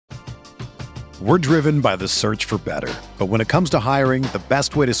We're driven by the search for better. But when it comes to hiring, the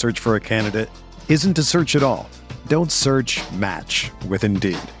best way to search for a candidate isn't to search at all. Don't search, match with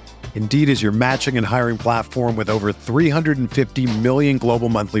Indeed. Indeed is your matching and hiring platform with over 350 million global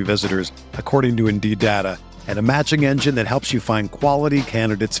monthly visitors, according to Indeed data, and a matching engine that helps you find quality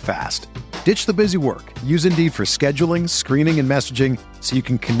candidates fast. Ditch the busy work. Use Indeed for scheduling, screening, and messaging so you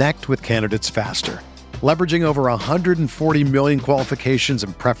can connect with candidates faster. Leveraging over 140 million qualifications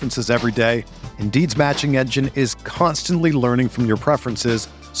and preferences every day, Indeed's matching engine is constantly learning from your preferences,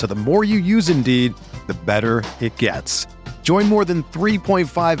 so the more you use Indeed, the better it gets. Join more than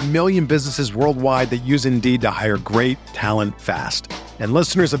 3.5 million businesses worldwide that use Indeed to hire great talent fast. And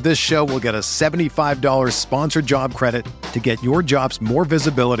listeners of this show will get a $75 sponsored job credit to get your jobs more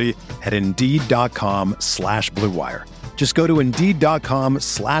visibility at Indeed.com/Blue Wire. Just go to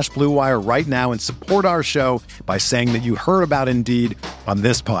Indeed.com/Blue Wire right now and support our show by saying that you heard about Indeed on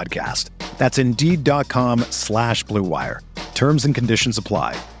this podcast. That's Indeed.com/Blue Wire. Terms and conditions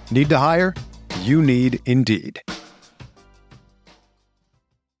apply. Need to hire? You need Indeed.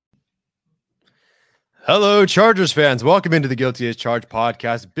 Hello, Chargers fans. Welcome into the Guilty as Charged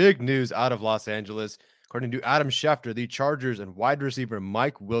podcast. Big news out of Los Angeles. According to Adam Schefter, the Chargers and wide receiver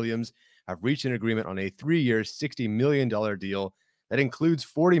Mike Williams have reached an agreement on a 3-year, $60 million deal that includes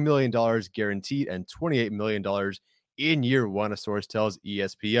 $40 million guaranteed and $28 million in year one, a source tells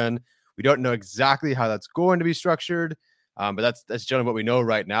ESPN. We don't know exactly how that's going to be structured, but that's generally what we know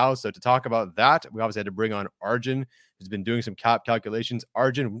right now. So to talk about that, we obviously had to bring on Arjun, who's been doing some cap calculations.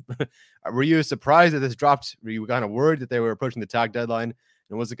 Arjun, were you surprised that this dropped? Were you kind of worried that they were approaching the tag deadline?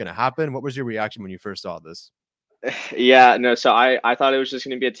 And was it going to happen? What was your reaction when you first saw this? Yeah, no. So I thought it was just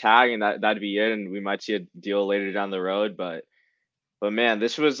going to be a tag and that'd be it, and we might see a deal later down the road. But man,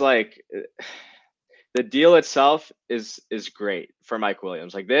 this was like the deal itself is great for Mike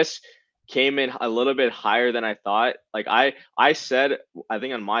Williams. Like, this came in a little bit higher than I thought. Like I said, I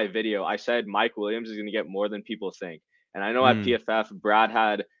think on my video, I said Mike Williams is going to get more than people think. And I know at PFF, Brad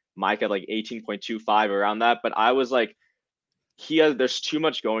had Mike at like 18.25 around that, but I was like, there's too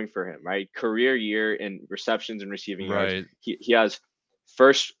much going for him, right? Career year in receptions and receiving yards. He has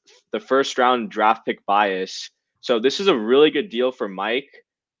the first round draft pick bias. So this is a really good deal for Mike.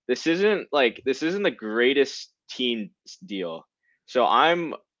 This isn't the greatest team deal. So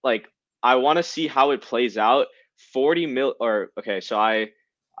I'm like, I want to see how it plays out. 40 mil so I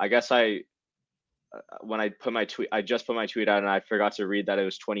guess when I put my tweet, I just put my tweet out and I forgot to read that it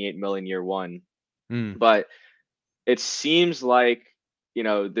was 28 million year one. But it seems like,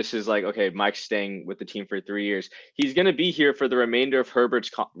 this is like, okay, Mike's staying with the team for 3 years. He's going to be here for the remainder of Herbert's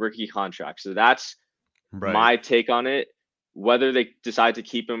rookie contract. So that's my take on it. Whether they decide to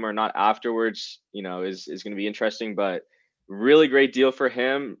keep him or not afterwards, is going to be interesting, but really great deal for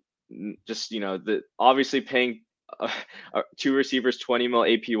him. Just, obviously paying two receivers 20 mil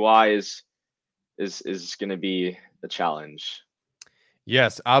APY is going to be the challenge.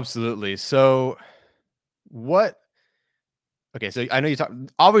 Yes, absolutely. So so I know you talk,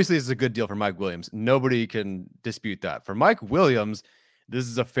 obviously this is a good deal for Mike Williams. Nobody can dispute that. For Mike Williams, this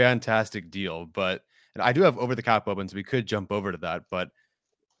is a fantastic deal, and I do have over the cap open, so we could jump over to that, but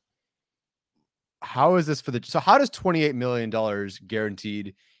how is this so how does $28 million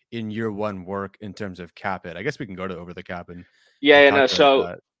guaranteed in year one work in terms of cap it? I guess we can go to over the cap and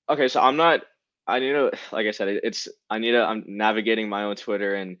so I'm not, like I said, I'm navigating my own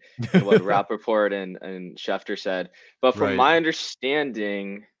Twitter and what Rappaport and Schefter said. But from my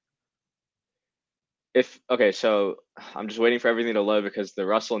understanding, so I'm just waiting for everything to load because the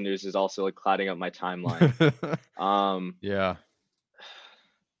Russell news is also like clouding up my timeline. Yeah.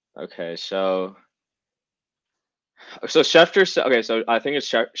 Okay, so Schefter, so I think it's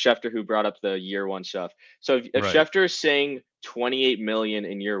Schefter who brought up the year one stuff. So if Schefter is saying 28 million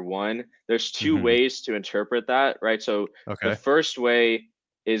in year one, there's two ways to interpret that, right? So the first way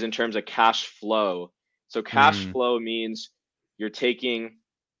is in terms of cash flow. So cash flow means you're taking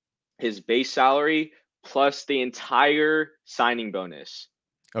his base salary plus the entire signing bonus.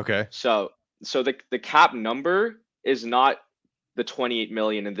 Okay. So the cap number is not the 28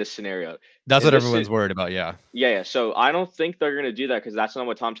 million in this scenario. That's what everyone's worried about. Yeah. So I don't think they're going to do that because that's not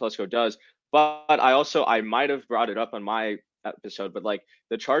what Tom Telesco does. But I might have brought it up on my episode, but like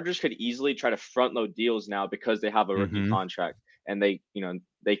the Chargers could easily try to front load deals now because they have a rookie contract and they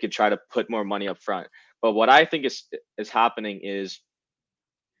could try to put more money up front. But what I think is happening is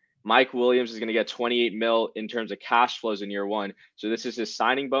Mike Williams is going to get 28 mil in terms of cash flows in year one. So this is his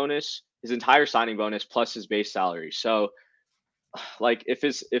signing bonus, his entire signing bonus plus his base salary. So like if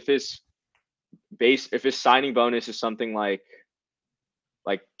his signing bonus is something like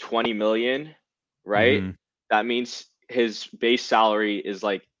 20 million, right? That means his base salary is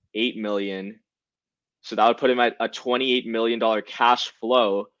like 8 million. So that would put him at a $28 million cash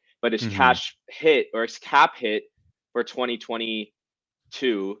flow, but his cash hit or his cap hit for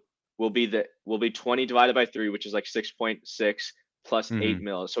 2022 will be 20 divided by 3, which is like 6.6 plus 8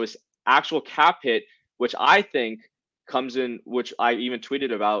 mil. So his actual cap hit, which I think comes in, which I even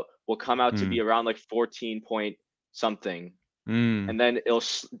tweeted about, will come out to be around like 14 point something. And then it'll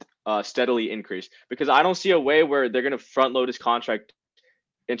steadily increase, because I don't see a way where they're going to front load his contract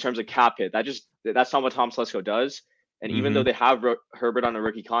in terms of cap hit. That's not what Tom Telesco does. And even though they have Herbert on a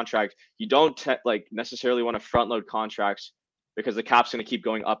rookie contract, you don't like necessarily want to front load contracts, because the cap's going to keep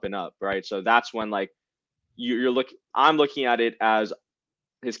going up and up, right? So that's when like I'm looking at it as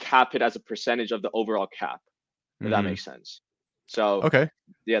his cap hit as a percentage of the overall cap, if that makes sense. So okay,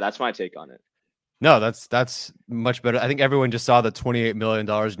 yeah, that's my take on it. No, that's much better. I think everyone just saw the $28 million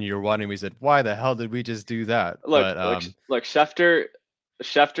in year one, and we said, "Why the hell did we just do that?" Look, Schefter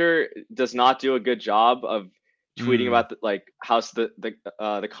does not do a good job of tweeting about how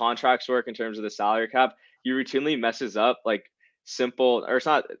the contracts work in terms of the salary cap. He routinely messes up like simple, or it's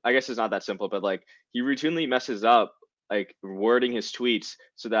not. I guess it's not that simple, but like he routinely messes up like wording his tweets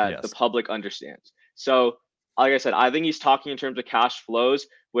so that the public understands. So, like I said, I think he's talking in terms of cash flows,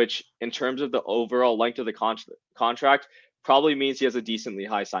 which in terms of the overall length of the contract probably means he has a decently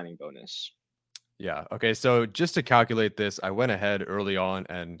high signing bonus. Yeah. Okay. So just to calculate this, I went ahead early on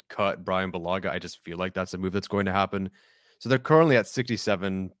and cut Brian Bulaga. I just feel like that's a move that's going to happen. So they're currently at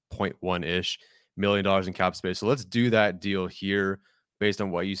 $67.1-ish million in cap space. So let's do that deal here based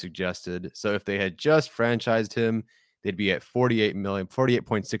on what you suggested. So if they had just franchised him, they'd be at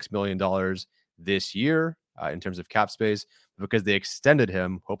 $48.6 million this year in terms of cap space. Because they extended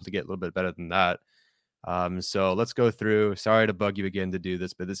him, hope to get a little bit better than that. So let's go through. Sorry to bug you again to do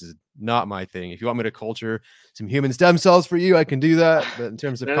this, but this is not my thing. If you want me to culture some human stem cells for you, I can do that. But in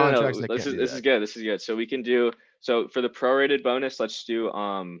terms of contracts, I can't do that. This is good. This is good. So we can do, so for the prorated bonus, let's do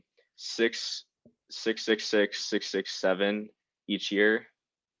 6.67 each year.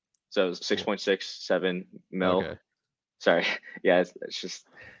 So 6.67 mil. Okay. Sorry. Yeah, it's just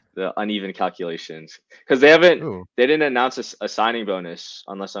the uneven calculations, because they didn't announce a signing bonus,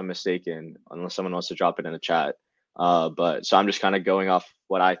 unless I'm mistaken, unless someone wants to drop it in the chat. But so I'm just kind of going off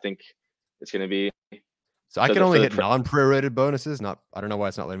what I think it's going to be. So I can only hit non-prorated bonuses. I don't know why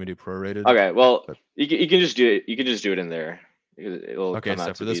it's not letting me do prorated. Okay, well, you can just do it. You can just do it in there. It'll okay,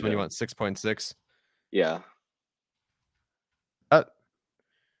 so for this one, you want 6.6. Yeah. And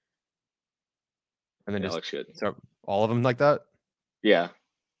then just looks good. So all of them like that. Yeah.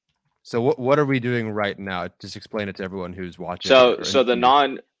 So what are we doing right now? Just explain it to everyone who's watching. So the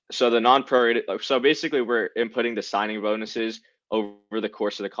non-prorated. So basically, we're inputting the signing bonuses over the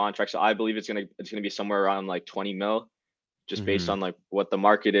course of the contract. So I believe it's gonna be somewhere around like 20 mil, just based on like what the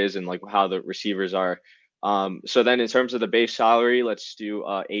market is and like how the receivers are. So then in terms of the base salary, let's do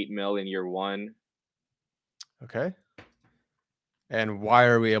 8 mil in year one. Okay. And why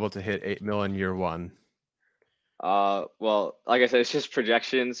are we able to hit 8 mil in year one? Well, like I said, it's just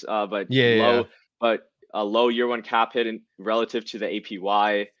projections, but but a low year one cap hit relative to the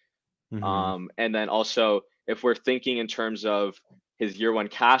APY. And then also, if we're thinking in terms of his year one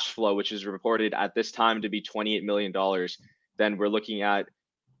cash flow, which is reported at this time to be $28 million, then we're looking at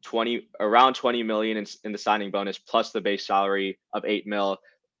around 20 million in the signing bonus plus the base salary of 8 mil.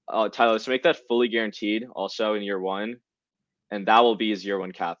 Tyler, let's make that fully guaranteed also in year one, and that will be his year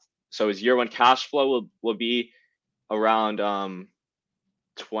one cap. So his year one cash flow will be around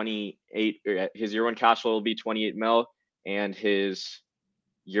 28. His year one cash flow will be 28 mil, and his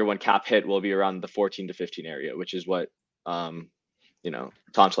year one cap hit will be around the 14 to 15 area, which is what Tom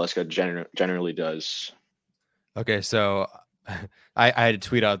Telesco generally does. Okay, so I had to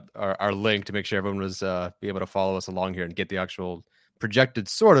tweet out our link to make sure everyone was be able to follow us along here and get the actual projected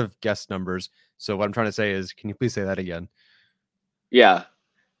sort of guess numbers. So what I'm trying to say is, can you please say that again? Yeah.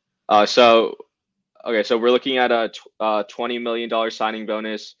 So we're looking at a $20 million signing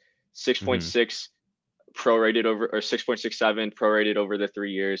bonus, 6.6 prorated over, or 6.67 prorated over the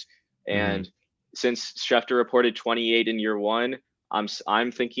 3 years. And since Schefter reported 28 in year one, I'm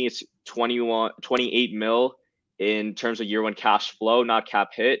thinking it's 28 mil in terms of year one cash flow, not cap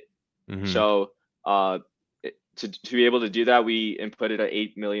hit. So to be able to do that, we inputted an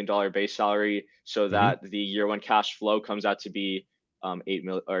 $8 million base salary so that the year one cash flow comes out to be 8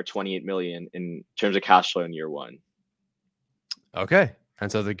 million or 28 million in terms of cash flow in year one. Okay. And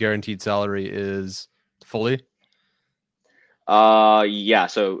so the guaranteed salary is fully? Yeah.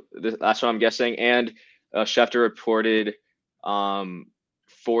 So that's what I'm guessing. And Schefter reported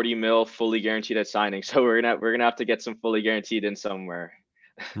 40 mil fully guaranteed at signing. So we're gonna have to get some fully guaranteed in somewhere.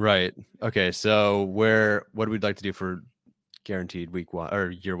 Right. Okay. So what would we like to do for guaranteed week one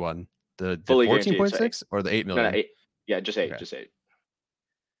or year one? The Fully guaranteed, 14.6 or the 8 No, million? 8. Yeah, just 8. Okay. Just 8.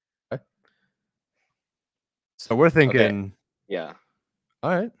 Okay. So we're Okay. thinking, Yeah.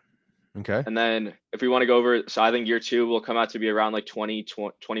 all right. Okay. And then if we want to go over, so I think year 2 will come out to be around like 20,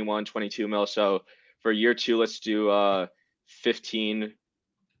 21, 22 mil. So for year 2, let's do 15,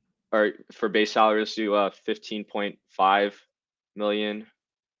 or for base salary, let's do 15.5 million.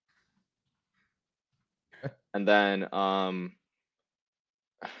 Okay. And then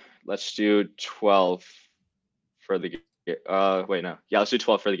let's do 12 for the wait, no. Yeah, let's do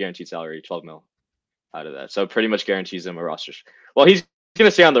 12 for the guaranteed salary, 12 mil out of that. So pretty much guarantees him a roster. Well, he's going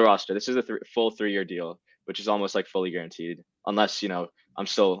to stay on the roster. This is a full 3-year deal, which is almost like fully guaranteed, unless, I'm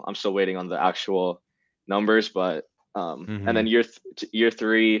still waiting on the actual numbers, but and then year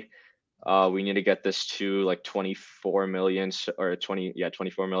 3, we need to get this to like 24 million or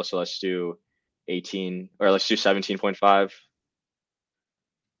 24 mil. So let's do 18, or let's do 17.5.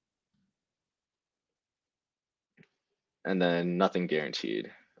 And then nothing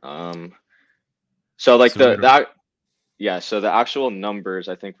guaranteed. So like so the actual numbers,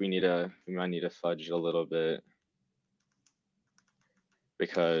 I think we might need to fudge a little bit,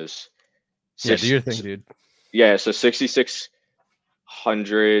 because do your thing, dude. Yeah, so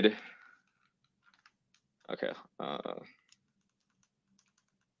 6,600. Okay.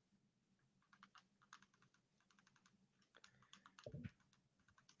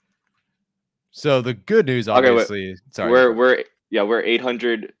 So the good news, obviously, sorry, we're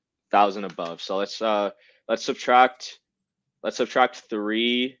 800,000 above. So let's subtract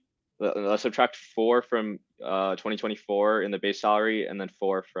 3. Let's subtract 4 from 2024 in the base salary, and then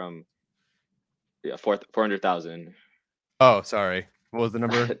 4 from 400,000. Oh, sorry. What was the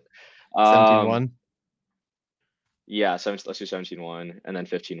number? 17.1. Yeah, let's do 17.1 and then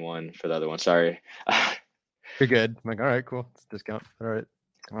 15.1 for the other one. Sorry. You're good. I'm like, all right, cool. It's discount. All right.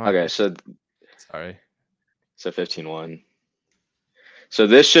 Come on. Okay, so sorry. So 15.1. So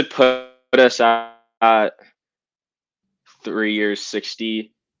this should put us at 3 years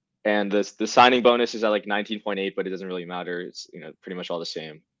 60, and the signing bonus is at like 19.8, but it doesn't really matter. It's pretty much all the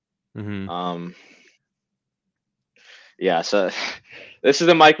same. Yeah, so this is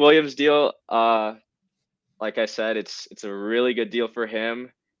the Mike Williams deal. Like I said, it's a really good deal for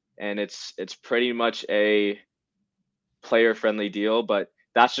him, and it's pretty much a player-friendly deal, but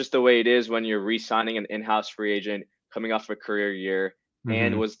that's just the way it is when you're re-signing an in-house free agent coming off a career year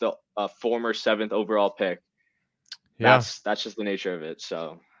and was the former 7th overall pick. Yeah. That's just the nature of it.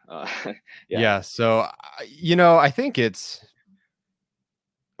 So, yeah. So, I think it's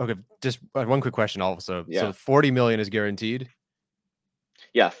okay. Just one quick question also. Yeah. So 40 million is guaranteed.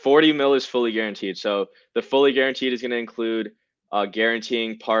 Yeah. 40 mil is fully guaranteed. So the fully guaranteed is going to include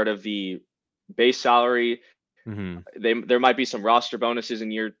guaranteeing part of the base salary. There might be some roster bonuses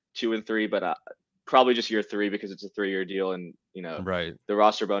in year 2 and 3, but probably just year 3, because it's a 3-year deal, and right. The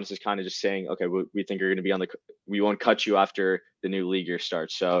roster bonus is kind of just saying, okay, we think you're going to be we won't cut you after the new league year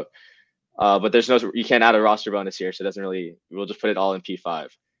starts. So, but you can't add a roster bonus here, so it doesn't really. We'll just put it all in P5.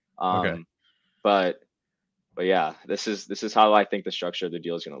 Okay. But yeah, this is how I think the structure of the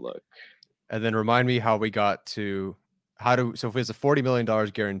deal is going to look. And then remind me how we got to so if it's a $40 million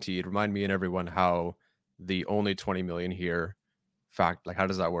guaranteed, remind me and everyone how the only 20 million here how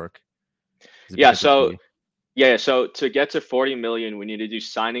does that work? So to get to 40 million, we need to do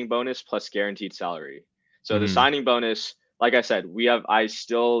signing bonus plus guaranteed salary. So the signing bonus, like I said, I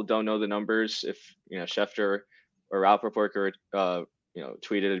still don't know the numbers. If Schefter or Rappaport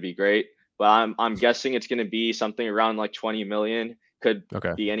tweeted, it'd be great, but I'm guessing it's going to be something around like 20 million. Could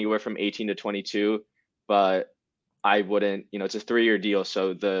be anywhere from 18 to 22, but I wouldn't, it's a 3-year deal,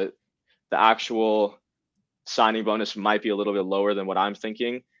 so the actual signing bonus might be a little bit lower than what I'm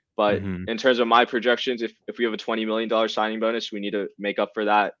thinking. But in terms of my projections, if we have a $20 million signing bonus, we need to make up for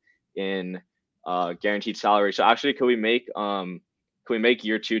that in guaranteed salary. So actually, can we make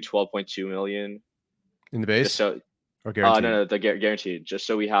year 2 12.2 million in the base? So or guaranteed? No, the guaranteed. Just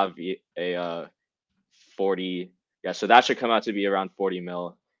so we have a 40. Yeah, so that should come out to be around 40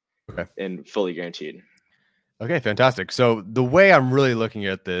 mil. Okay. In fully guaranteed. Okay, fantastic. So the way I'm really looking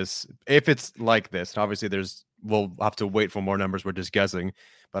at this, if it's like this, and obviously we'll have to wait for more numbers. We're just guessing,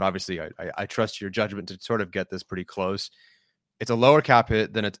 but obviously I trust your judgment to sort of get this pretty close. It's a lower cap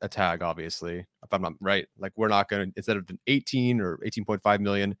hit than a tag, obviously, if I'm not right. Like, we're not going to, instead of an 18 or 18.5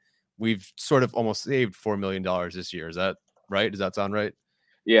 million, we've sort of almost saved $4 million this year. Is that right? Does that sound right?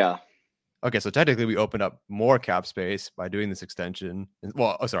 Yeah. Okay, so technically we opened up more cap space by doing this extension.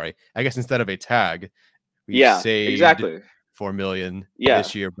 Well, sorry, I guess instead of a tag, we've Yeah, saved exactly. 4 million Yeah,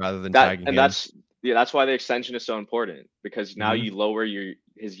 this year rather than tagging him. that's why the extension is so important, because now you lower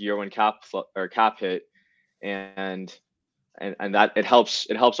his year one cap hit, and that it helps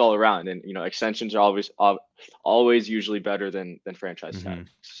all around. And extensions are always usually better than franchise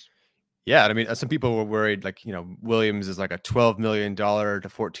tags. Yeah, I mean, some people were worried, like, Williams is like a $12 million to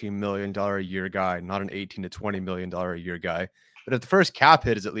 $14 million a year guy, not an $18 to $20 million a year guy. But if the first cap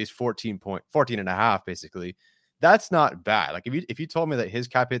hit is at least 14 and a half, basically, that's not bad. Like, if you told me that his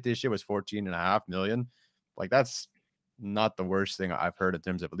cap hit this year was 14.5 million, like, that's not the worst thing I've heard in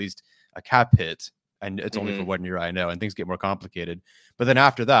terms of at least a cap hit. And it's only for 1 year, I know, and things get more complicated. But then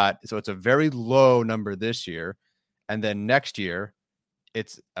after that, so it's a very low number this year. And then next year,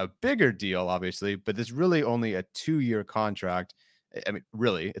 it's a bigger deal, obviously, but it's really only a 2-year contract. I mean,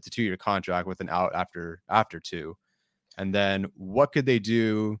 really, it's a 2-year contract with an out after 2. And then what could they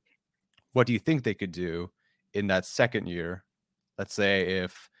do? What do you think they could do in that second year? Let's say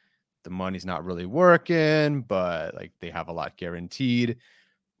if the money's not really working, but like they have a lot guaranteed,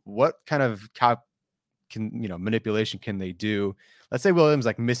 what kind of cap manipulation can they do? Let's say Williams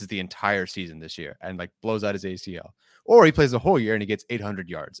like misses the entire season this year and like blows out his ACL, or he plays the whole year and he gets 800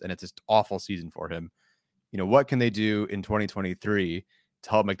 yards and it's just awful season for him. What can they do in 2023 to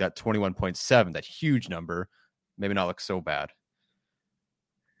help make that 21.7, that huge number, maybe not look so bad?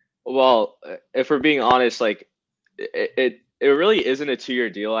 Well, if we're being honest, like it really isn't a 2-year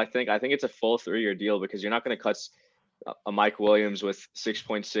deal. I think it's a full 3-year deal, because you're not going to cut a Mike Williams with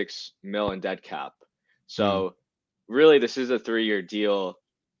 6.6 mil in dead cap. So really, this is a 3-year deal.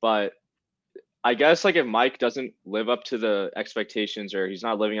 But I guess like if Mike doesn't live up to the expectations, or he's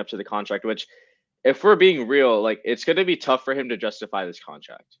not living up to the contract, which, if we're being real, like it's going to be tough for him to justify this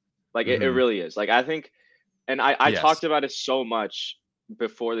contract. Like it really is. Like I think, and I talked about it so much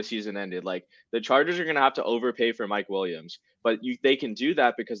before the season ended. Like the Chargers are going to have to overpay for Mike Williams, but they can do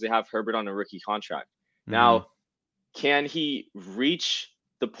that because they have Herbert on a rookie contract. Now, can he reach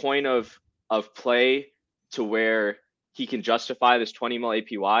the point of play to where he can justify this 20 mil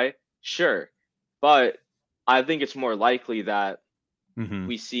APY? Sure. But I think it's more likely that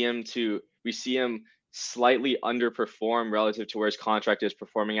we see him slightly underperform relative to where his contract is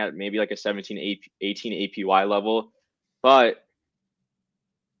performing at, maybe like a 17, 18 APY level. But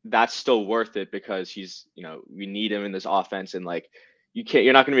that's still worth it, because he's, we need him in this offense, and like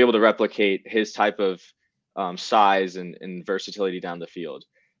you're not going to be able to replicate his type of size and versatility down the field.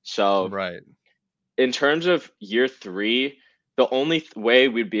 So right. In terms of year 3, the only way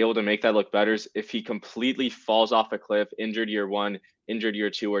we'd be able to make that look better is if he completely falls off a cliff, injured year 1, injured year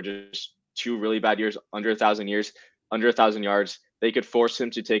 2, or just 2 really bad years, under 1,000 yards. They could force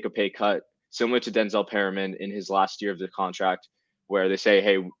him to take a pay cut, similar to Denzel Perriman in his last year of the contract, where they say,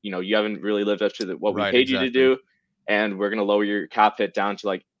 hey, you haven't really lived up to what we paid you to do, and we're going to lower your cap hit down to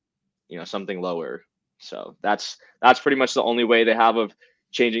like, something lower. So that's pretty much the only way they have of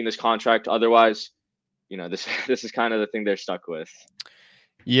changing this contract. Otherwise, this is kind of the thing they're stuck with.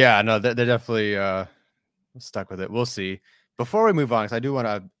 Yeah, no, they're definitely stuck with it. We'll see. Before we move on, because I do want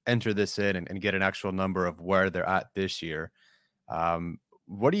to enter this in and get an actual number of where they're at this year.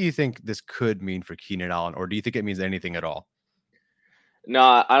 What do you think this could mean for Keenan Allen, or do you think it means anything at all?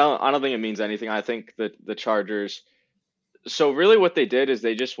 No, I don't think it means anything. I think that the Chargers. So really, what they did is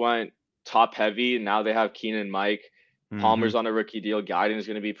they just went top heavy. And now they have Keenan and Mike. Palmer's on a rookie deal. Guyton is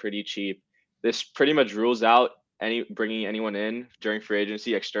going to be pretty cheap. This pretty much rules out bringing anyone in during free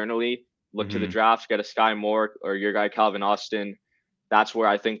agency externally. Look to the draft, get a Sky Moore or your guy Calvin Austin. That's where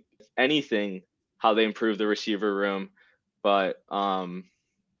I think, if anything, how they improve the receiver room. But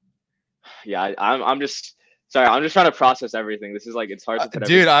yeah, I'm just sorry. I'm just trying to process everything. This is like, it's hard to put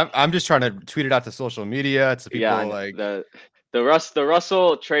dude, I'm just trying to tweet it out to social media. It's people like the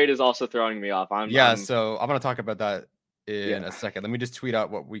Russell trade is also throwing me off. So I'm gonna talk about that in a second. Let me just tweet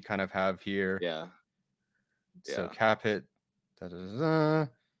out what we kind of have here. So cap hit 2024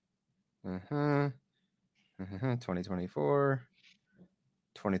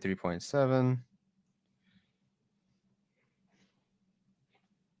 23.7.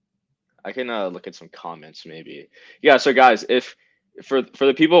 I can look at some comments maybe. Yeah, so guys, if for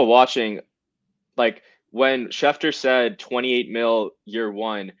the people watching, like when Schefter said 28 mil year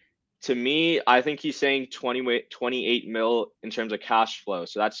 1, to me, I think he's saying 28 mil in terms of cash flow.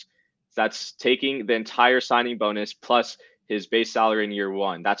 So that's taking the entire signing bonus plus his base salary in year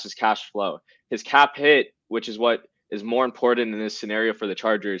 1. That's his cash flow. His cap hit, which is what is more important in this scenario for the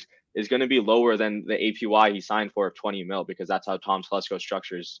Chargers, is going to be lower than the APY he signed for of 20 mil, because that's how Tom Telesco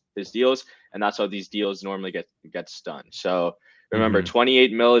structures his deals, and that's how these deals normally gets done. So remember,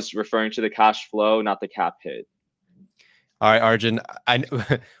 28 mil is referring to the cash flow, not the cap hit. All right, Arjun.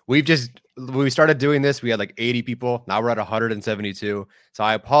 When we started doing this, we had like 80 people. Now we're at 172. So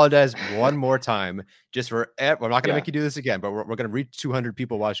I apologize one more time. We're not going to make you do this again, but we're going to reach 200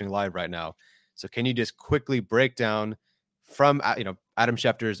 people watching live right now. So can you just quickly break down from Adam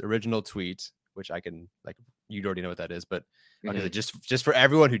Schefter's original tweet, which I can, like, you already know what that is, but okay, just for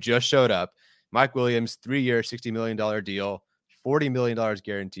everyone who just showed up, Mike Williams, 3-year, $60 million deal, $40 million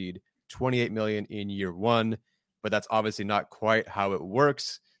guaranteed, $28 million in year one. But that's obviously not quite how it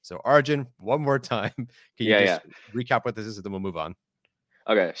works. So Arjun, one more time, can you recap what this is, and then we'll move on?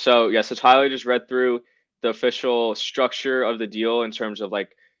 Okay, so Tyler just read through the official structure of the deal in terms of,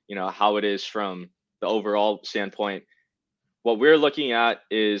 like, how it is from the overall standpoint. What we're looking at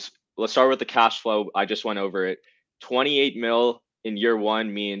is, let's start with the cash flow. I just went over it. 28 mil in year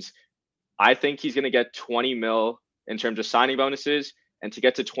one means I think he's going to get 20 mil in terms of signing bonuses. And to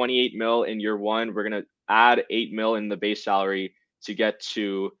get to 28 mil in year one, we're going to add 8 mil in the base salary to get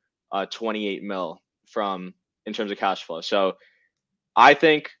to 28 mil in terms of cash flow. So I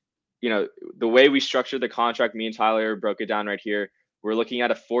think, the way we structured the contract, me and Tyler broke it down right here. We're looking at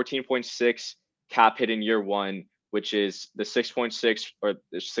a 14.6 cap hit in year one, which is the 6.6 or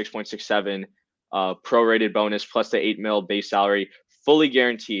the 6.67 prorated bonus plus the 8 mil base salary, fully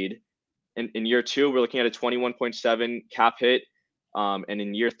guaranteed. In year two, we're looking at a 21.7 cap hit. And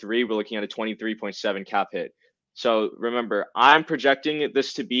in year three, we're looking at a 23.7 cap hit. So remember, I'm projecting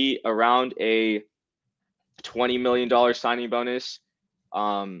this to be around a $20 million signing bonus.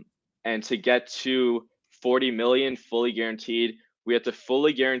 And to get to 40 million fully guaranteed, we have to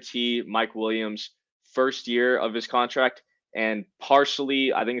fully guarantee Mike Williams' first year of his contract, and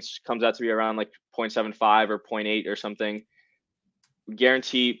partially, I think it comes out to be around like 0.75 or 0.8 or something.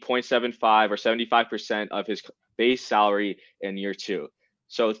 Guarantee 0.75 or 75% of his base salary in year two.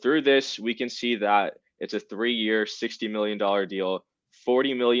 So through this, we can see that it's a 3-year, $60 million deal,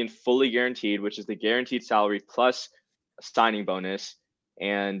 40 million fully guaranteed, which is the guaranteed salary plus a signing bonus.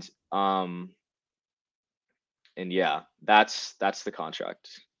 And yeah, that's the contract.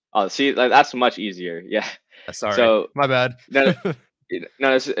 Oh, see, that's much easier. Yeah. Sorry. So my bad. no,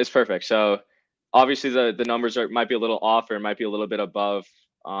 it's perfect. So obviously the numbers might be a little off, or it might be a little bit above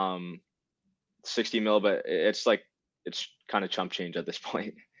 60 mil, but it's kind of chump change at this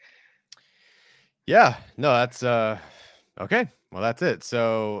point. Yeah, no, that's okay. Well, that's it.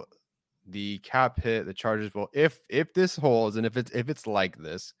 So the cap hit, the Chargers will, if this holds, and if it's like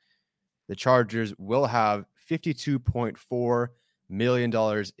this, the Chargers will have $52.4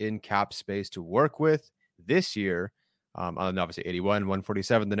 million in cap space to work with this year. And obviously 81,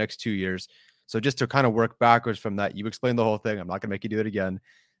 147 the next 2 years. So just to kind of work backwards from that, you explained the whole thing. I'm not gonna make you do it again.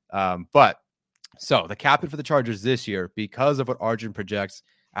 But so the cap hit for the Chargers this year, because of what Arjun projects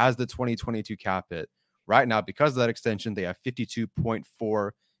as the 2022 cap hit, right now, because of that extension, they have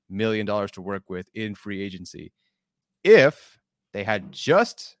 $52.4 million to work with in free agency. If they had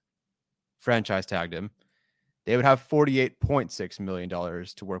just franchise tagged him, they would have $48.6 million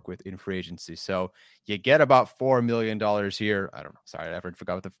to work with in free agency. So you get about $4 million here. I don't know. Sorry, I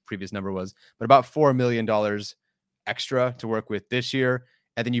forgot what the previous number was, but about $4 million extra to work with this year.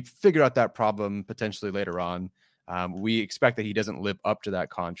 And then you figure out that problem potentially later on. We expect that he doesn't live up to that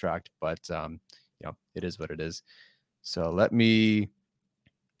contract, but it is what it is. So let me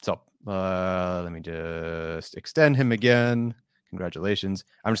just extend him again. Congratulations.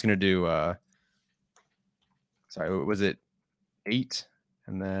 I'm just going to do, sorry, was it 8?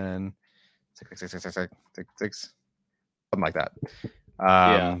 And then 6, something like that.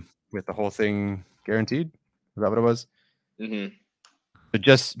 With the whole thing guaranteed. Is that what it was? Mm-hmm. But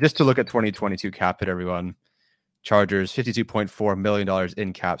just to look at 2022 cap hit, everyone, Chargers, $52.4 million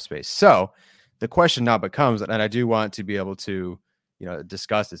in cap space. So the question now becomes, and I do want to be able to,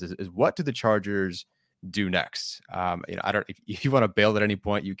 discuss this, is what do the Chargers do next? I don't, if you want to bail at any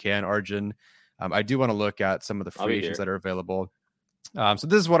point, you can, Arjun. I do want to look at some of the free agents that are available. So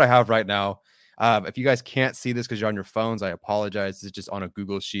this is what I have right now. If you guys can't see this because you're on your phones, I apologize. This is just on a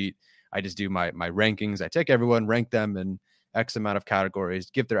Google sheet. I just do my rankings. I take everyone, rank them in X amount of categories,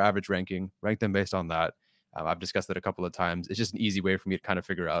 give their average ranking, rank them based on that. I've discussed it a couple of times. It's just an easy way for me to kind of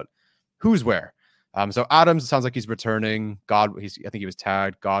figure out who's where. So Adams, it sounds like he's returning. I think he was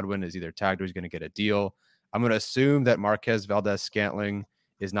tagged. Godwin is either tagged or he's going to get a deal. I'm going to assume that Marquez Valdes-Scantling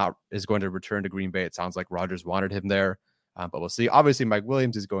is going to return to Green Bay. It sounds like Rodgers wanted him there, but we'll see. Obviously, Mike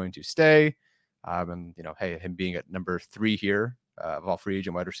Williams is going to stay. And him being at number 3 here of all free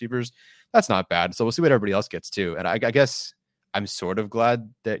agent wide receivers. That's not bad. So we'll see what everybody else gets too. And I guess I'm sort of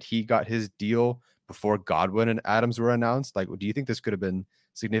glad that he got his deal before Godwin and Adams were announced. Like, do you think this could have been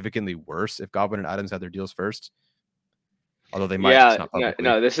significantly worse if Godwin and Adams had their deals first? Although they might. Yeah,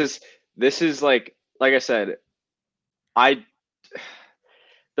 no, this is like I said,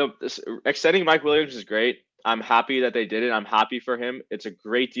 extending Mike Williams is great. I'm happy that they did it. I'm happy for him. It's a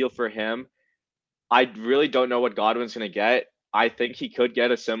great deal for him. I really don't know what Godwin's going to get. I think he could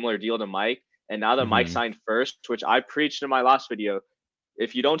get a similar deal to Mike. And now that Mike signed first, which I preached in my last video,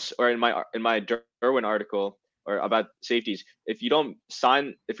 if you don't, or in my Derwin article or about safeties, if you're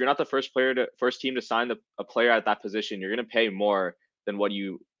not the first team to sign a player at that position, you're going to pay more than what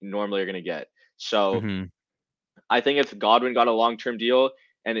you normally are going to get. So I think if Godwin got a long-term deal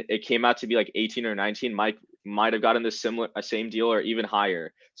and it came out to be like 18 or 19, Mike might have gotten a same deal or even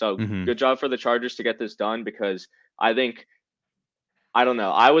higher. So good job for the Chargers to get this done, because I don't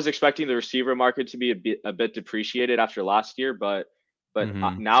know. I was expecting the receiver market to be a bit depreciated after last year, but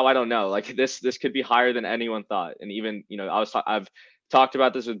now I don't know. Like this could be higher than anyone thought. And even, I've talked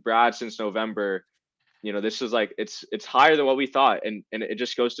about this with Brad since November. This is like it's higher than what we thought, and it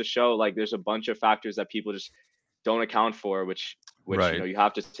just goes to show like there's a bunch of factors that people just don't account for, which right. You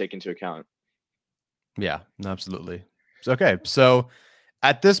have to take into account. Yeah, absolutely. Okay, so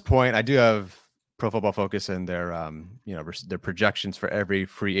at this point, I do have Pro Football Focus and their their projections for every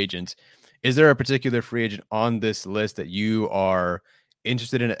free agent. Is there a particular free agent on this list that you are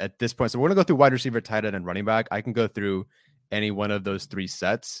interested in at this point? So we're going to go through wide receiver, tight end, and running back. I can go through any one of those three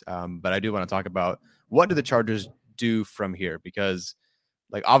sets, but I do want to talk about what do the Chargers do from here, because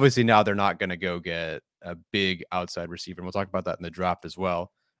like obviously now they're not going to go get a big outside receiver, and we'll talk about that in the draft as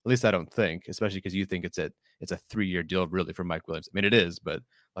well. At least I don't think, especially because you think it's a 3-year deal really for Mike Williams. I mean, it is, but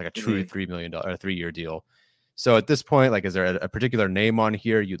like a true $3 million or 3-year deal. So at this point, like, is there a particular name on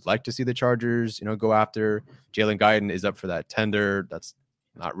here you'd like to see the Chargers, go after? Jalen Guyton is up for that tender. That's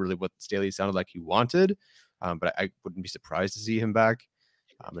not really what Staley sounded like he wanted, but I wouldn't be surprised to see him back.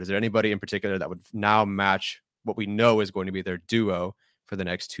 But is there anybody in particular that would now match what we know is going to be their duo for the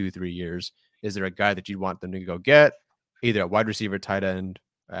next 2-3 years? Is there a guy that you'd want them to go get, either a wide receiver, tight end,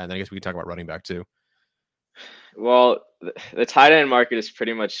 and then I guess we can talk about running back too? Well, the tight end market is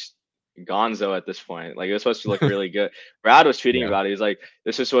pretty much gonzo at this point. Like, it was supposed to look really good. Brad was tweeting about it. He's like,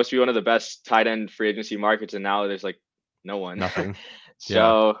 this is supposed to be one of the best tight end free agency markets, and now there's like no one. Nothing.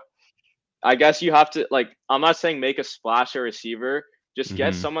 So I guess you have to, like, I'm not saying make a splash or receiver, just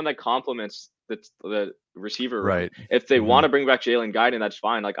get someone that complements the receiver room. Right. If they want to bring back Jalen Guyton, that's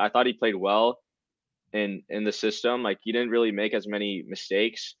fine. Like, I thought he played well in the system. Like, he didn't really make as many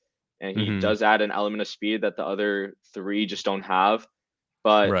mistakes, and he does add an element of speed that the other three just don't have.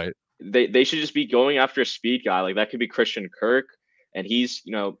 But they should just be going after a speed guy. Like, that could be Christian Kirk, and he's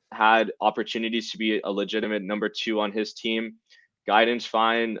had opportunities to be a legitimate number 2 on his team. Guyton's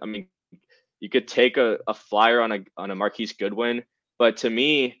fine. I mean, you could take a flyer on a Marquise Goodwin, but to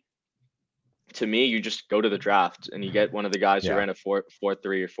me, you just go to the draft and you get one of the guys who ran a 4.3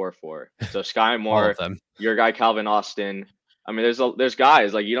 or 4.4. So Sky Moore, your guy Calvin Austin. I mean, there's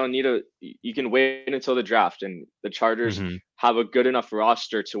guys, like, you don't need you can wait until the draft, and the Chargers have a good enough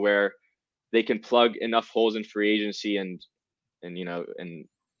roster to where they can plug enough holes in free agency and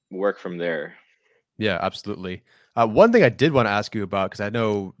work from there. Yeah, absolutely. One thing I did want to ask you about, because I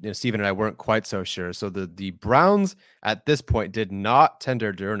know Steven and I weren't quite so sure. So the Browns at this point did not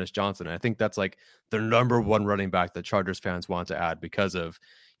tender D'Ernest Johnson. And I think that's like the number one running back that Chargers fans want to add because of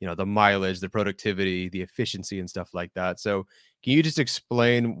the mileage, the productivity, the efficiency, and stuff like that. So can you just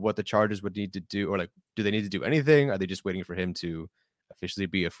explain what the Chargers would need to do, or like, do they need to do anything? Are they just waiting for him to officially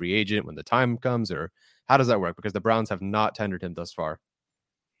be a free agent when the time comes, or how does that work? Because the Browns have not tendered him thus far.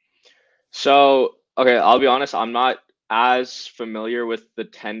 So, okay, I'll be honest, I'm not as familiar with the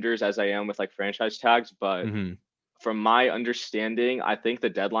tenders as I am with like franchise tags, but from my understanding, I think the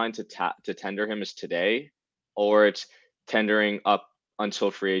deadline to tender him is today, or it's tendering up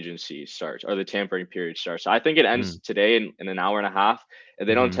until free agency starts, or the tampering period starts. So I think it ends today in an hour and a half. If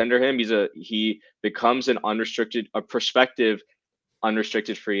they don't tender him, he becomes a prospective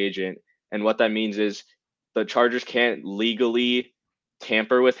unrestricted free agent. And what that means is the Chargers can't legally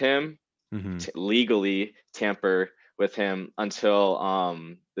tamper with him, until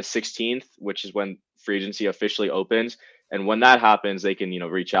the 16th, which is when free agency officially opens. And when that happens, they can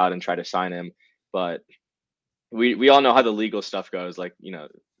reach out and try to sign him. But we all know how the legal stuff goes. Like,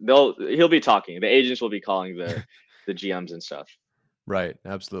 he'll be talking. The agents will be calling the GMs and stuff. Right.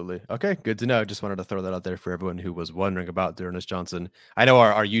 Absolutely. Okay. Good to know. Just wanted to throw that out there for everyone who was wondering about D'Ernest Johnson. I know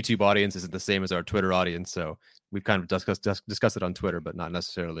our YouTube audience isn't the same as our Twitter audience, so we've kind of discussed it on Twitter, but not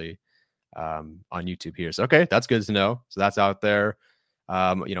necessarily on YouTube here. So okay, that's good to know. So that's out there.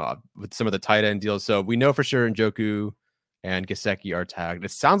 With some of the tight end deals. So we know for sure Njoku and Gesicki are tagged.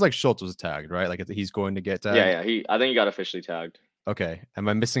 It sounds like Schultz was tagged, right? Like he's going to get tagged. Yeah. I think he got officially tagged. Okay. Am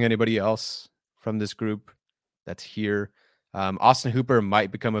I missing anybody else from this group that's here? Austin Hooper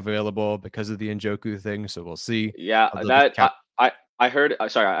might become available because of the Njoku thing, so we'll see. Yeah, I heard.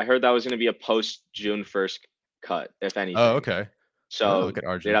 I heard that was going to be a post June 1st cut, if anything. Oh, okay. So look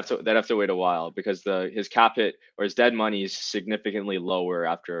at they'd have to wait a while because his cap hit or his dead money is significantly lower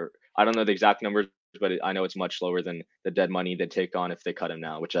after. I don't know the exact numbers, but I know it's much lower than the dead money they take on if they cut him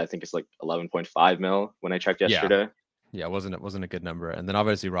now, which I think is like 11.5 mil when I checked yesterday. Yeah, it wasn't a good number. And then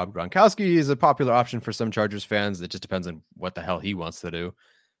obviously Rob Gronkowski is a popular option for some Chargers fans. It just depends on what the hell he wants to do.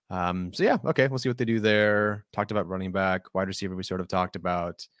 So yeah, okay, we'll see what they do there. Talked about running back, wide receiver. We sort of talked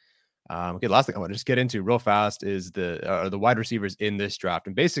about. Okay, last thing I want to just get into real fast is the wide receivers in this draft.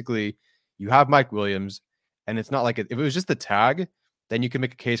 And basically, you have Mike Williams, and it's not like if it was just the tag, then you can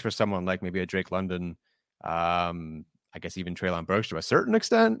make a case for someone like maybe a Drake London, I guess even Treylon Burks to a certain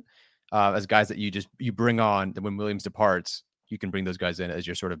extent, as guys that you bring on. That when Williams departs, you can bring those guys in as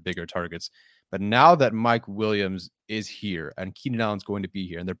your sort of bigger targets. But now that Mike Williams is here and Keenan Allen's going to be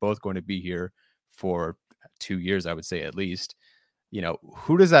here, and they're both going to be here for 2 years, I would say at least.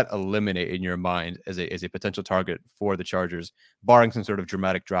 Who does that eliminate in your mind as a potential target for the Chargers, barring some sort of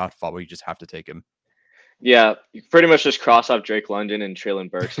dramatic draft fall where you just have to take him? Yeah, you pretty much just cross off Drake London and Treylon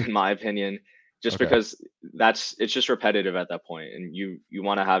Burks, in my opinion, just because it's just repetitive at that point, and you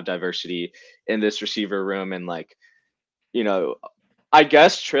want to have diversity in this receiver room, and I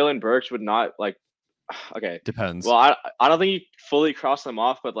guess Treylon Burks would not okay. Depends. Well, I don't think you fully cross them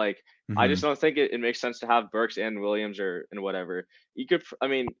off, but I just don't think it makes sense to have Burks and Williams and whatever. You could,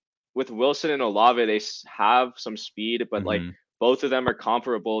 with Wilson and Olave, they have some speed, but both of them are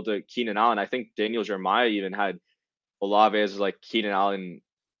comparable to Keenan Allen. I think Daniel Jeremiah even had Olave as Keenan Allen,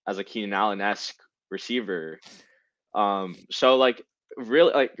 as a Keenan Allen-esque receiver. So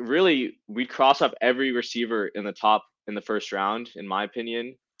really, we cross up every receiver in the first round, in my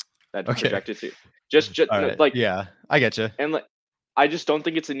opinion, that projected to. Just right. Yeah, I get you. And I just don't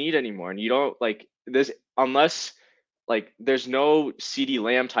think it's a need anymore. And you don't this unless there's no CeeDee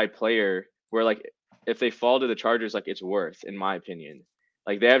Lamb type player where if they fall to the Chargers, it's worth, in my opinion.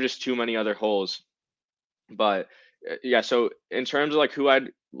 They have just too many other holes. But yeah, so in terms of who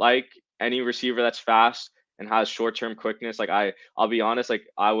I'd like, any receiver that's fast and has short-term quickness, I'll be honest,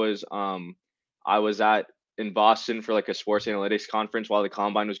 I was in Boston for a sports analytics conference while the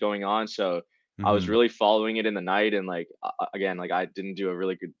combine was going on. So I was really following it in the night, and again, I didn't do a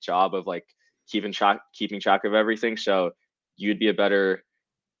really good job of keeping track of everything. So you'd be a better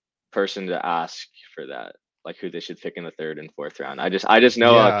person to ask for that, who they should pick in the 3rd and 4th round. I just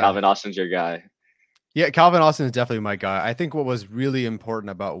know Calvin Austin's your guy. Yeah, Calvin Austin is definitely my guy. I think what was really important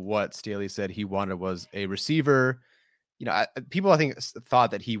about what Staley said he wanted was a receiver. People I think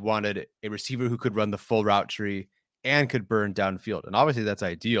thought that he wanted a receiver who could run the full route tree and could burn downfield, and obviously that's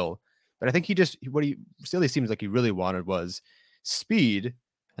ideal. But I think Staley seems like he really wanted was speed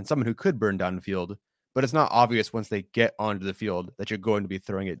and someone who could burn downfield. But it's not obvious once they get onto the field that you're going to be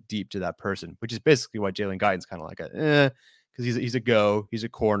throwing it deep to that person, which is basically why Jalen Guyton's kind of because he's a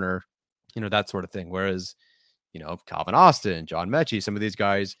corner, that sort of thing. Whereas, Calvin Austin, John Mechie, some of these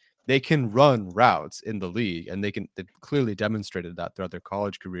guys, they can run routes in the league, and they've clearly demonstrated that throughout their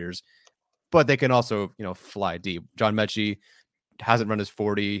college careers. But they can also, fly deep. John Mechie hasn't run his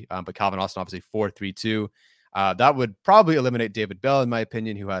 40, but Calvin Austin obviously 4.32. That would probably eliminate David Bell, in my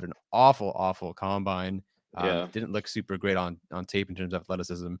opinion, who had an awful combine. Didn't look super great on tape in terms of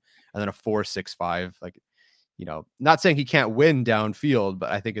athleticism, and then a 4.65. Not saying he can't win downfield,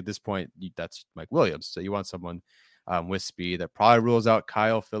 but I think at this point that's Mike Williams. So you want someone with speed. That probably rules out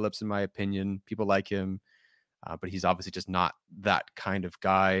Kyle Phillips, in my opinion. People like him, but he's obviously just not that kind of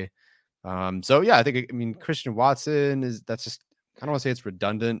guy. So yeah, I think Christian Watson that's just. I don't want to say it's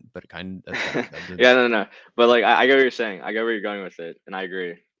redundant, but kind of. Yeah, no. But I get what you're saying. I get where you're going with it, and I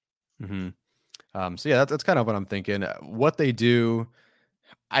agree. So yeah, that's kind of what I'm thinking. What they do,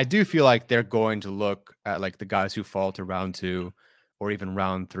 I do feel like they're going to look at the guys who fall to round 2 or even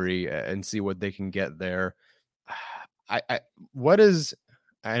round 3 and see what they can get there. I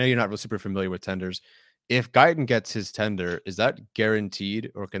know you're not real super familiar with tenders. If Guyton gets his tender, is that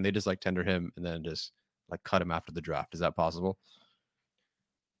guaranteed, or can they just tender him and then just cut him after the draft? Is that possible?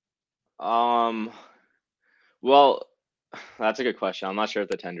 Well, that's a good question. I'm not sure if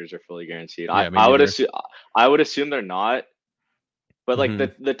the tenders are fully guaranteed. Yeah, I would assume they're not. But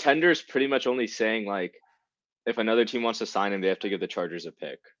the tender is pretty much only saying if another team wants to sign him, they have to give the Chargers a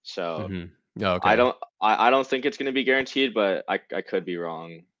pick. So Mm-hmm. Oh, okay. I don't think it's going to be guaranteed, but I could be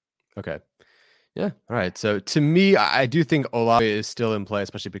wrong. Okay. Yeah. All right. So to me, I do think Olave is still in play,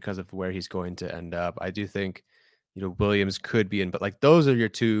 especially because of where he's going to end up. I do think, Williams could be in, but like those are your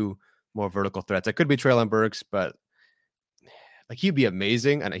two more vertical threats. I could be Treylon Burks, but like he'd be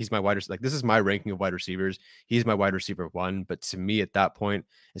amazing. And he's my wide receiver. Like this is my ranking of wide receivers. He's my wide receiver 1. But to me at that point,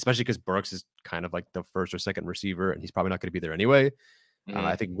 especially because Burks is kind of like the first or second receiver, and he's probably not going to be there anyway.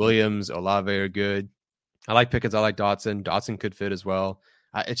 I think Williams, Olave are good. I like Pickens. I like Dotson. Dotson could fit as well.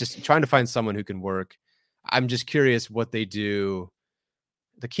 It's just trying to find someone who can work. I'm just curious what they do.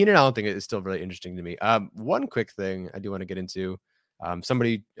 The Keenan Allen thing is still really interesting to me. One quick thing I do want to get into.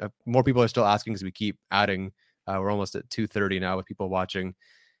 More people are still asking because we keep adding. We're almost at 2:30 now with people watching.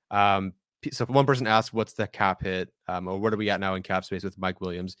 So one person asked, what's the cap hit? Or what are we at now in cap space with Mike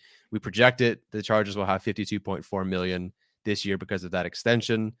Williams? We project it. The Chargers will have $52.4 million this year because of that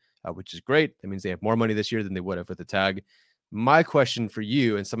extension, which is great. That means they have more money this year than they would have with the tag. My question for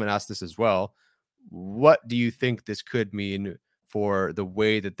you, and someone asked this as well, what do you think this could mean for the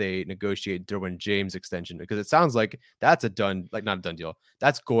way that they negotiate Derwin James extension? Because it sounds like that's not a done deal.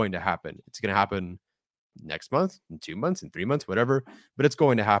 That's going to happen. It's going to happen next month, in 2 months, in 3 months, whatever, but it's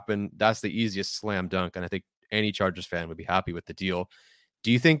going to happen. That's the easiest slam dunk. And I think any Chargers fan would be happy with the deal.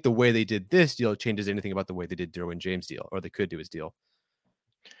 Do you think the way they did this deal changes anything about the way they did Derwin James deal, or they could do his deal?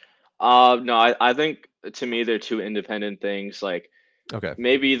 No, I think to me they're two independent things. Like, okay,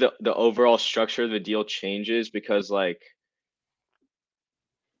 maybe the overall structure of the deal changes because like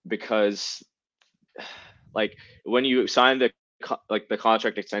when you sign the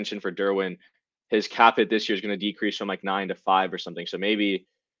contract extension for Derwin, his cap hit this year is going to decrease from like 9 to 5 or something. So maybe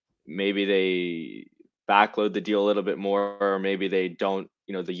they backload the deal a little bit more, or maybe they don't.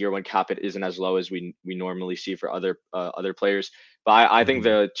 The year one cap hit isn't as low as we normally see for other players. But I think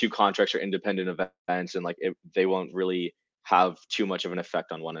the two contracts are independent events, and they won't really have too much of an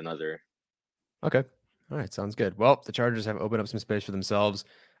effect on one another. Okay. All right. Sounds good. Well, the Chargers have opened up some space for themselves.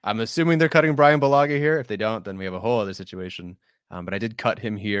 I'm assuming they're cutting Brian Bulaga here. If they don't, then we have a whole other situation. But I did cut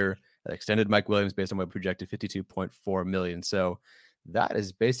him here. That extended Mike Williams based on what projected $52.4 million. So that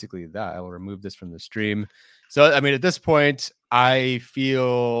is basically that. I will remove this from the stream. So, I mean, at this point, I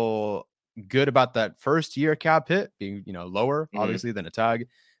feel good about that first year cap hit being, lower, obviously, than a tag.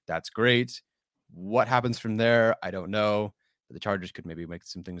 That's great. What happens from there? I don't know. But the Chargers could maybe make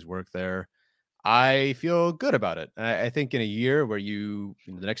some things work there. I feel good about it. I think in a year where the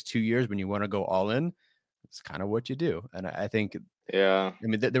next 2 years when you want to go all in, it's kind of what you do. And I think, yeah, I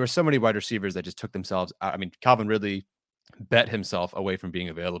mean, there were so many wide receivers that just took themselves out. I mean, Calvin Ridley bet himself away from being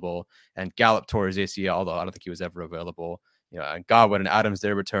available, and Gallup tore his ACL, although I don't think he was ever available. And Godwin and Adams,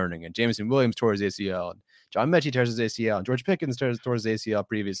 they're returning, and Jameson Williams tore his ACL, and John Mechie tears his ACL, and George Pickens tore his ACL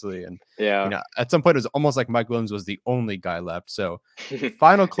previously. And at some point it was almost like Mike Williams was the only guy left. So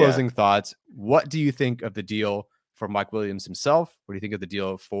final closing thoughts. What do you think of the deal for Mike Williams himself? What do you think of the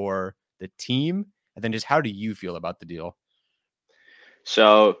deal for the team? And then just how do you feel about the deal?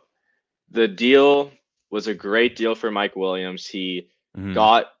 So the deal was a great deal for Mike Williams. He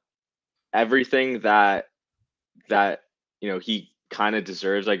got everything that he kind of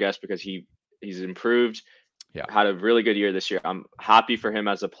deserves, I guess, because he's improved. Yeah. Had a really good year this year. I'm happy for him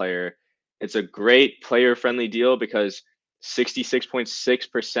as a player. It's a great player-friendly deal because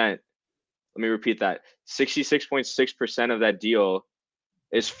 66.6%, let me repeat that, 66.6% of that deal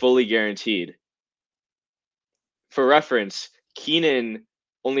is fully guaranteed. For reference, Keenan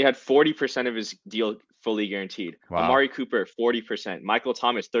only had 40% of his deal fully guaranteed. Wow. Amari Cooper, 40%. Michael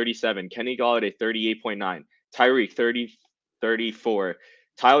Thomas, 37%. Kenny Golladay, 38.9%. Tyreek, 34%.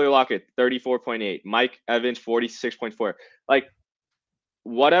 Tyler Lockett, 34.8%. Mike Evans, 46.4%. Like,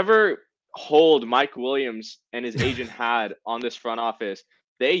 whatever hold Mike Williams and his agent had on this front office,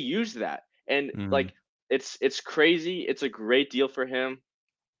 they used that. And it's crazy. It's a great deal for him.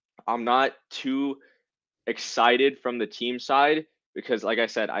 I'm not too excited from the team side because, like I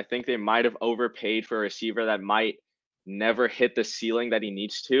said, I think they might have overpaid for a receiver that might never hit the ceiling that he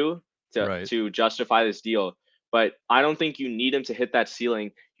needs to justify this deal. But I don't think you need him to hit that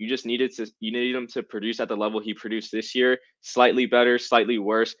ceiling. You just need him to produce at the level he produced this year, slightly better, slightly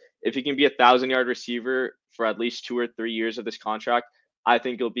worse. If he can be 1,000-yard receiver for at least 2 or 3 years of this contract, I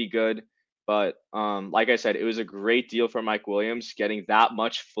think he'll be good. But like I said, it was a great deal for Mike Williams, getting that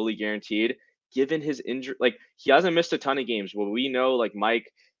much fully guaranteed. Given his injury, like, he hasn't missed a ton of games. Well, we know, like,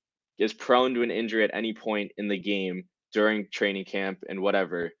 Mike is prone to an injury at any point in the game during training camp and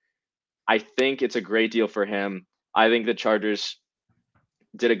whatever. I think it's a great deal for him. I think the Chargers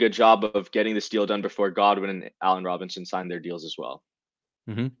did a good job of getting this deal done before Godwin and Allen Robinson signed their deals as well.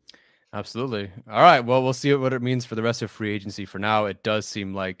 Mm-hmm. Absolutely. All right. Well, we'll see what it means for the rest of free agency. For now, it does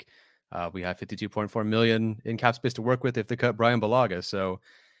seem like we have 52.4 million in cap space to work with if they cut Brian Bulaga. So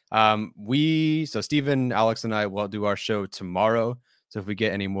Steven, Alex, and I will do our show tomorrow. So if we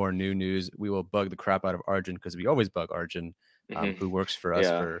get any more new news, we will bug the crap out of Arjun, because we always bug Arjun, who works for us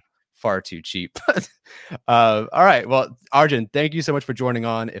for far too cheap. All right. Well, Arjun, thank you so much for joining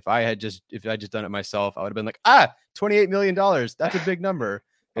on. If I had just done it myself, I would have been like, $28 million. That's a big number.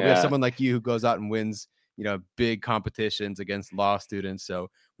 But we have someone like you who goes out and wins, big competitions against law students. So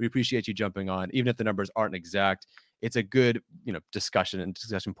we appreciate you jumping on, even if the numbers aren't exact. It's a good, discussion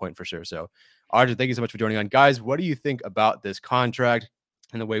point for sure. So Arjun, thank you so much for joining on. Guys, what do you think about this contract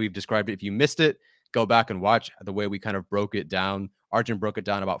and the way we've described it? If you missed it, go back and watch the way we kind of broke it down. Arjun broke it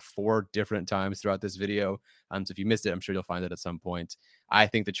down about 4 different times throughout this video. So if you missed it, I'm sure you'll find it at some point. I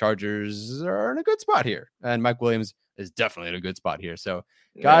think the Chargers are in a good spot here, and Mike Williams is definitely in a good spot here. So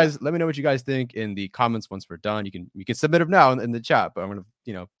guys, let me know what you guys think in the comments once we're done. You can submit them now in the chat, but I'm going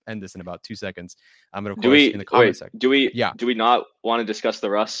to, end this in about 2 seconds. I'm going to, in the comment section. Do we not want to discuss the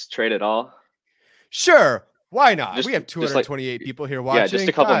Russ trade at all? Sure. Why not? We have 228 people here watching. Yeah, just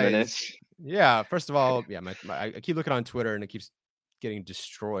a couple minutes. Yeah. First of all, I keep looking on Twitter and it keeps getting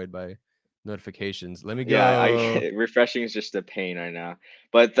destroyed by notifications. Let me go. Yeah, refreshing is just a pain right now.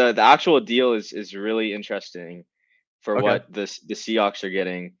 But the actual deal is really interesting for what the Seahawks are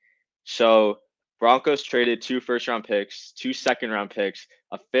getting. So Broncos traded 2 first-round picks, 2 second-round picks,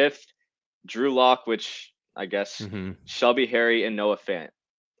 a 5th, Drew Lock, which I guess Shelby Harry and Noah Fant.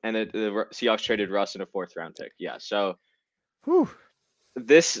 And the Seahawks traded Russ in a 4th-round pick. Yeah, so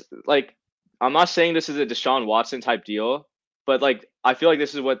this, I'm not saying this is a Deshaun Watson type deal, but I feel like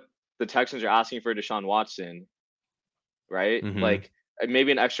this is what the Texans are asking for Deshaun Watson, right?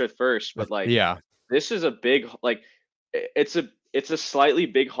 Maybe an extra first, but this is a big, it's a slightly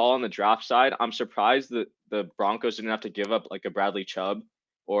big haul on the draft side. I'm surprised that the Broncos didn't have to give up a Bradley Chubb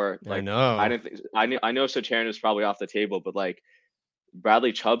or I know Sotirian is probably off the table, but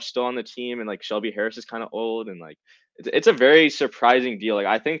Bradley Chubb's still on the team, and Shelby Harris is kind of old, and it's a very surprising deal.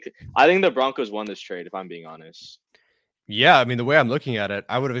 I think the Broncos won this trade, if I'm being honest. Yeah, I mean, the way I'm looking at it,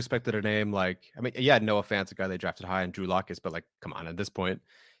 I would have expected a name Noah Fant's a guy they drafted high, and Drew Lock is, but come on, at this point,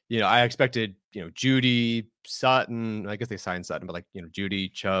 I expected, Judy, Sutton. I guess they signed Sutton, but Judy,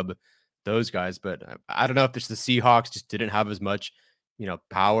 Chubb, those guys. But I don't know if it's the Seahawks just didn't have as much,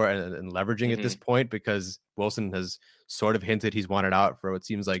 power and leveraging at this point, because Wilson has sort of hinted he's wanted out for what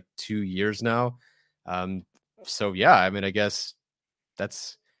seems like 2 years now. So yeah, I mean, I guess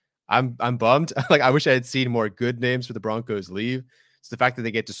I'm bummed. I wish I had seen more good names for the Broncos leave. It's the fact that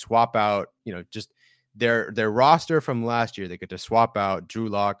they get to swap out, just their roster from last year. They get to swap out Drew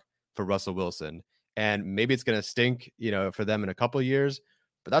Lock for Russell Wilson, and maybe it's going to stink, for them in a couple of years,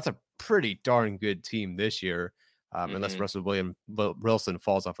 but that's a pretty darn good team this year. Unless Russell Wilson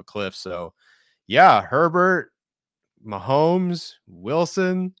falls off a cliff. So yeah, Herbert, Mahomes,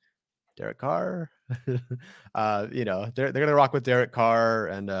 Wilson, Derek Carr, they're going to rock with Derek Carr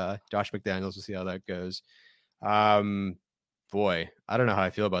and Josh McDaniels. We'll see how that goes. Boy, I don't know how I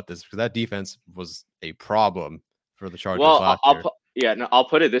feel about this, because that defense was a problem for the Chargers last year. I'll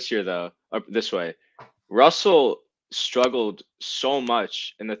put it this year though, this way. Russell struggled so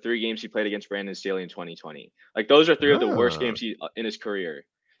much in the 3 games he played against Brandon Staley in 2020. Those are 3 of the worst games in his career.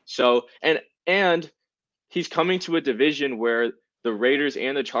 So, and he's coming to a division where the Raiders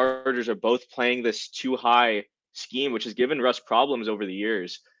and the Chargers are both playing this too high scheme, which has given Russ problems over the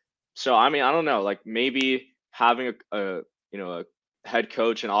years. So, I mean, I don't know, maybe having a head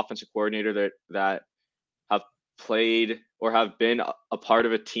coach and offensive coordinator that have played or have been a part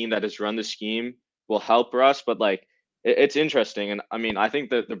of a team that has run the scheme will help Russ. But it's interesting. And I mean, I think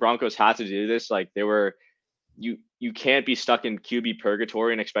that the Broncos had to do this. They were, you can't be stuck in QB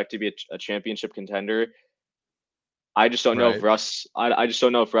purgatory and expect to be a championship contender. I just don't know if Russ, I just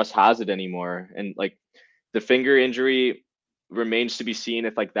don't know if Russ has it anymore. And the finger injury remains to be seen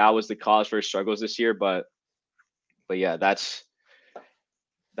if that was the cause for his struggles this year. But yeah, that's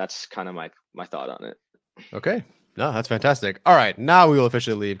kind of my thought on it. Okay. No, that's fantastic. All right, now we will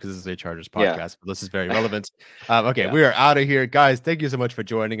officially leave, because this is a Chargers podcast, but this is very relevant. We are out of here. Guys, thank you so much for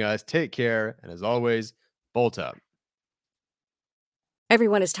joining us. Take care. And as always, bolt up.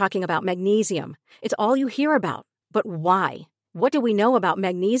 Everyone is talking about magnesium. It's all you hear about. But why? What do we know about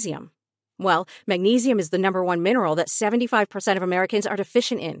magnesium? Well, magnesium is the #1 mineral that 75% of Americans are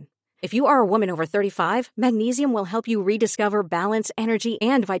deficient in. If you are a woman over 35, magnesium will help you rediscover balance, energy,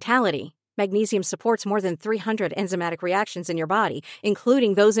 and vitality. Magnesium supports more than 300 enzymatic reactions in your body,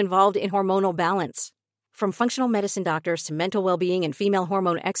 including those involved in hormonal balance. From functional medicine doctors to mental well-being and female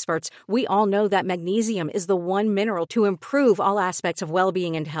hormone experts, we all know that magnesium is the one mineral to improve all aspects of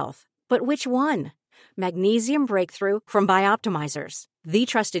well-being and health. But which one? Magnesium Breakthrough from Bioptimizers, the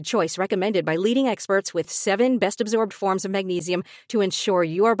trusted choice recommended by leading experts with 7 best-absorbed forms of magnesium to ensure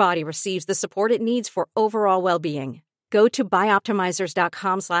your body receives the support it needs for overall well-being. Go to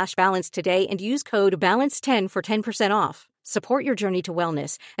bioptimizers.com/balance today and use code BALANCE10 for 10% off. Support your journey to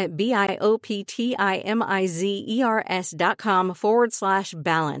wellness at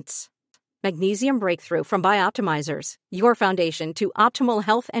bioptimizers.com/balance. Magnesium Breakthrough from Bioptimizers, your foundation to optimal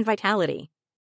health and vitality.